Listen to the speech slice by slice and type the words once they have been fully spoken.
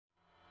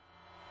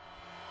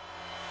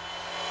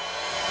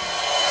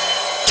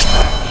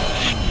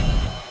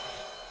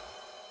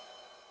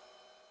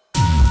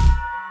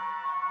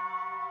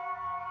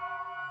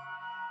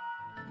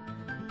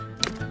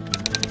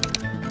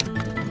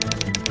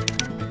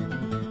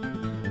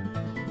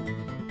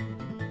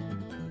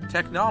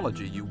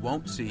technology you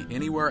won't see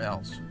anywhere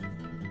else.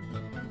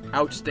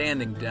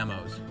 Outstanding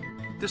demos.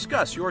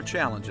 Discuss your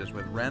challenges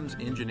with Rem's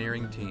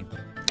engineering team.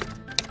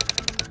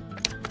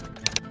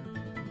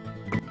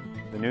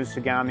 The new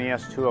Tsugami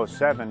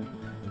S207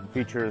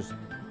 features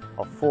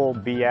a full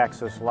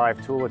B-axis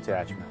live tool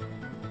attachment.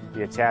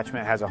 The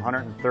attachment has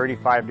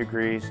 135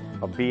 degrees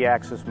of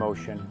B-axis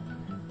motion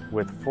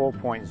with full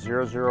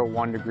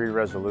 .001 degree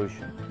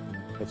resolution.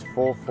 Its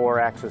full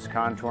 4-axis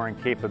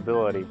contouring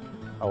capability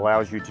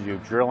allows you to do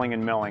drilling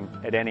and milling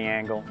at any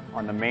angle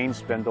on the main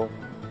spindle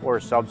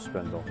or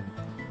sub-spindle.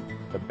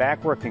 The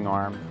back working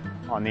arm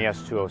on the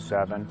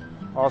S207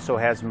 also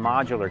has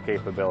modular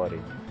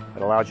capability.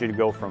 It allows you to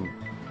go from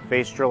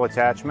face drill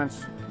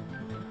attachments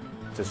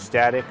to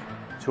static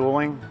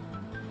tooling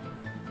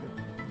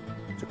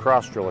to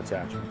cross drill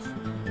attachments.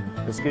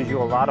 This gives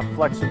you a lot of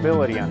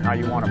flexibility on how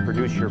you want to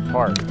produce your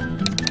part.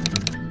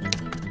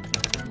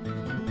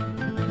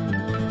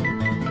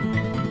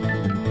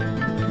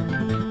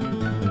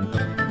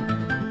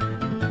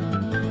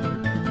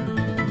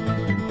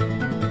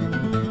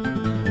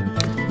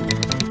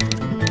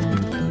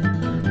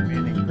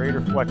 Demanding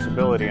greater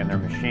flexibility in their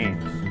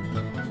machines.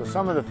 So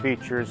some of the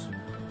features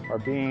are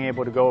being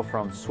able to go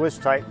from Swiss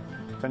type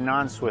to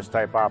non-Swiss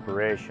type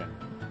operation.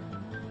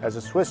 As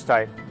a Swiss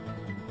type,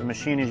 the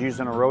machine is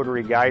using a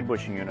rotary guide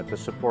bushing unit to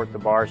support the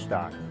bar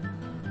stock.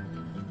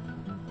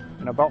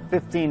 In about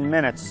 15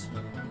 minutes,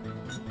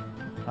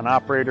 an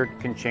operator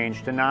can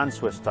change to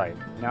non-Swiss type,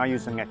 now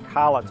using a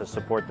collet to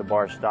support the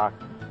bar stock,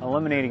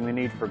 eliminating the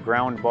need for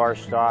ground bar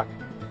stock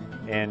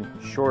and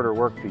shorter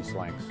workpiece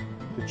lengths.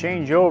 To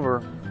change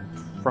over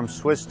from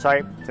Swiss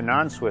type to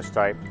non-Swiss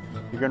type,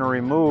 you're going to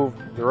remove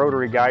the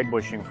rotary guide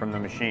bushing from the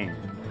machine.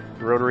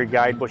 The rotary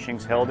guide bushing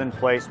is held in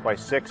place by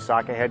 6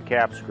 socket head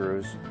cap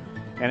screws,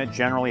 and it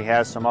generally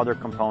has some other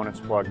components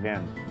plugged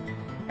in.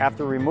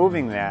 After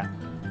removing that,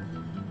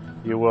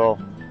 you will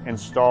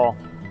install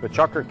the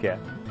chucker kit,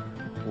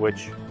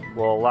 which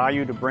will allow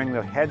you to bring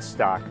the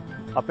headstock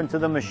up into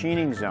the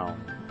machining zone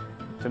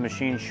to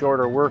machine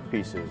shorter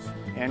workpieces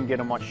and get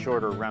a much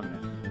shorter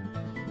remnant.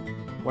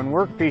 When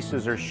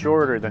workpieces are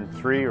shorter than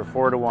 3 or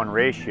 4 to 1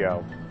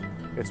 ratio,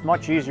 it's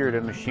much easier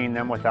to machine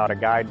them without a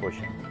guide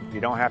bushing. You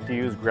don't have to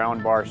use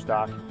ground bar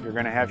stock. You're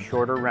going to have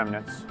shorter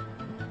remnants,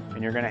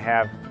 and you're going to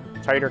have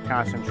tighter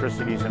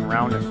concentricities and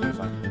roundnesses.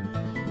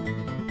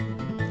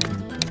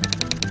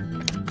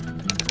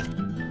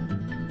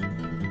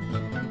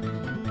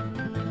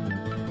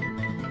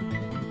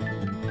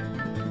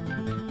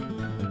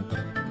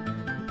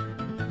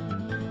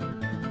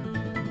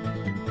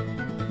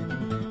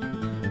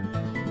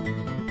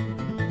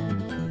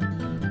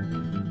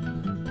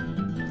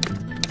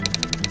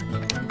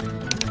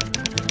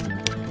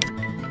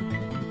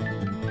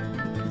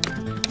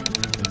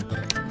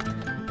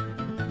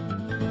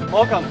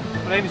 Welcome,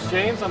 my name is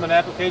James. I'm an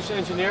application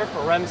engineer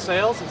for Rem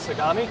Sales in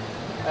Tsugami.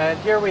 And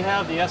here we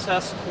have the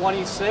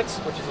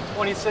SS26, which is a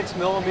 26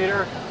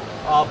 millimeter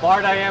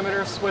bar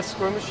diameter Swiss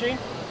screw machine.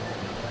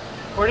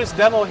 For this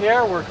demo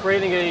here, we're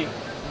creating a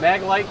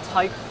Maglite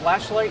type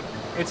flashlight.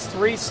 It's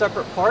 3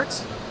 separate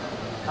parts,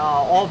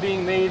 all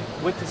being made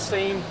with the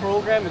same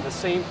program and the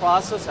same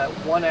process at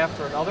one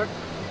after another.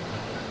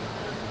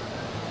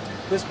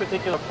 This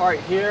particular part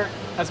here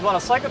has about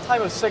a cycle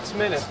time of 6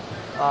 minutes.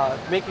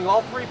 Making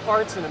all 3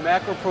 parts in a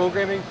macro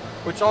programming,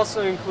 which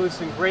also includes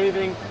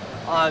engraving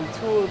on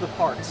 2 of the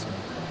parts.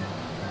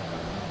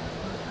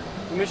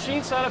 The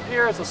machine setup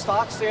here is a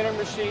stock standard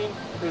machine.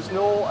 There's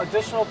no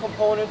additional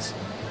components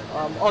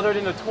other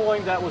than the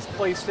tooling that was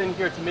placed in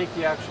here to make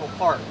the actual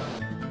part.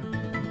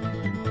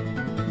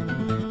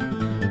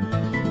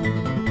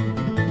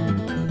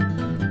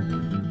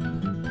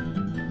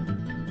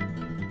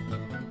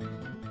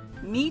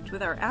 Meet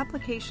with our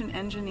application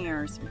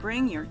engineers.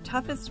 Bring your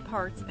toughest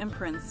parts and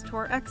prints to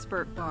our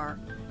expert bar.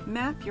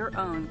 Map your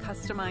own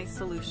customized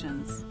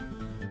solutions.